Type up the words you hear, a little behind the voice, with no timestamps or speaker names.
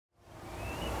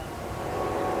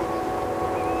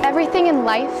Everything in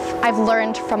life I've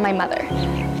learned from my mother.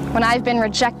 When I've been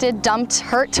rejected, dumped,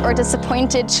 hurt, or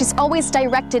disappointed, she's always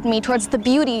directed me towards the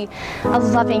beauty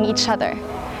of loving each other.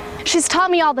 She's taught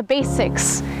me all the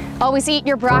basics. Always eat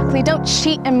your broccoli, don't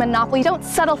cheat in Monopoly, don't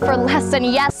settle for less, and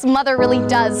yes, mother really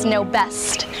does know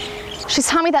best. She's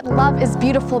taught me that love is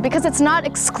beautiful because it's not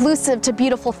exclusive to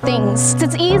beautiful things.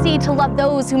 It's easy to love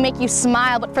those who make you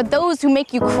smile, but for those who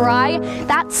make you cry,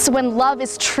 that's when love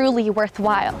is truly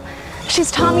worthwhile.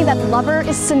 She's taught me that lover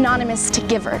is synonymous to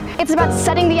giver. It's about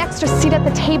setting the extra seat at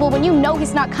the table when you know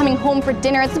he's not coming home for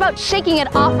dinner. It's about shaking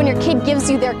it off when your kid gives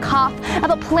you their cough,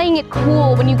 about playing it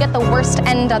cool when you get the worst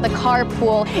end of the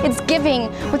carpool. It's giving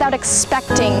without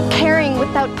expecting, caring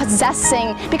without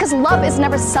possessing, because love is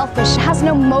never selfish, it has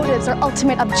no motives or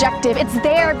ultimate objective. It's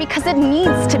there because it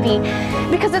needs to be,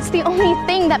 because it's the only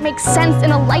thing that makes sense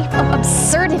in a life of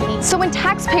absurdity. So when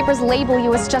tax papers label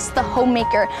you as just the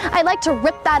homemaker, I like to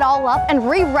rip that all up and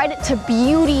rewrite it to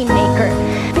beauty maker.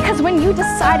 Because when you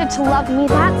decided to love me,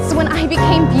 that's when I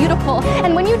became beautiful.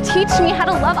 And when you teach me how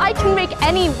to love, I can make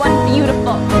anyone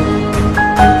beautiful.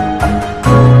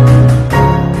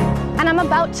 And I'm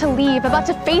about to leave, about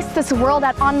to face this world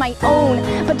out on my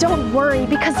own. But don't worry,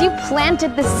 because you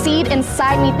planted the seed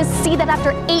inside me, this seed that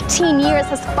after 18 years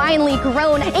has finally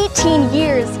grown. 18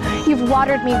 years, you've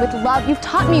watered me with love. You've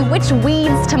taught me which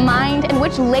weeds to mind and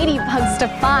which ladybugs to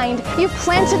find. You've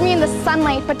planted me in the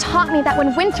sunlight, but taught me that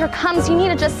when winter comes, you need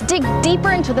to just dig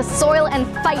deeper into the soil and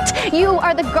fight. You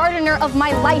are the gardener of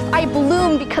my life. I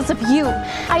bloom because of you.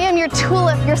 I am your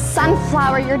tulip, your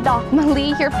sunflower, your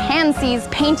dock-malie, your pansies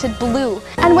painted blue.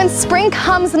 And when spring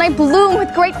comes and I bloom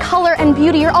with great color and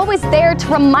beauty, you're always there to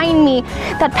remind me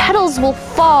that petals will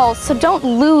fall, so don't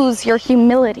lose your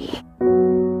humility.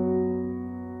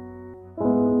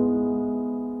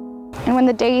 And when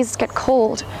the days get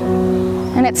cold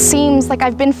and it seems like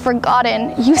I've been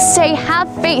forgotten, you say,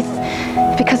 have faith,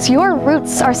 because your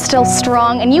roots are still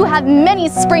strong and you have many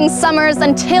spring summers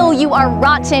until you are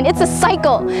rotten. It's a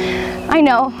cycle, I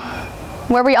know,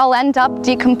 where we all end up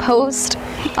decomposed.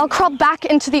 I'll crawl back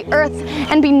into the earth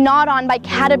and be gnawed on by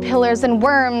caterpillars and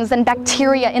worms and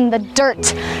bacteria in the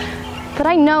dirt. But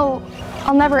I know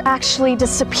I'll never actually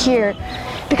disappear,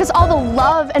 because all the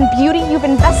love and beauty you've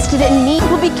invested in me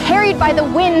will be carried by the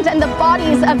wind and the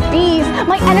bodies of bees.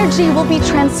 My energy will be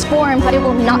transformed, but it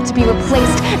will not be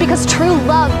replaced, because true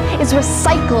love is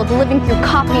recycled, living through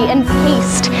copy and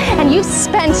paste. And you've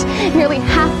spent nearly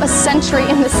half a century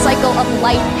in this cycle of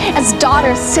life as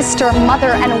daughter, sister,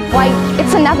 mother, and wife.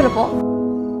 It's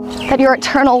inevitable that your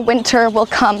eternal winter will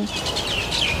come.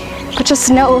 But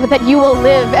just know that you will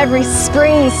live every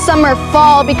spring, summer,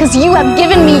 fall, because you have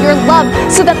given me your love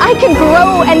so that I can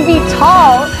grow and be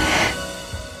tall.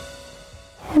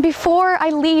 And before I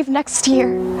leave next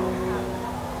year,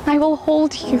 I will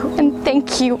hold you and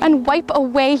thank you and wipe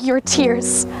away your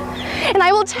tears. And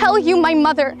I will tell you, my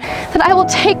mother, that I will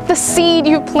take the seed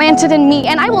you planted in me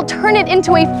and I will turn it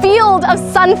into a field of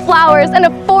sunflowers and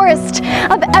a forest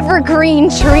of evergreen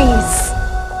trees.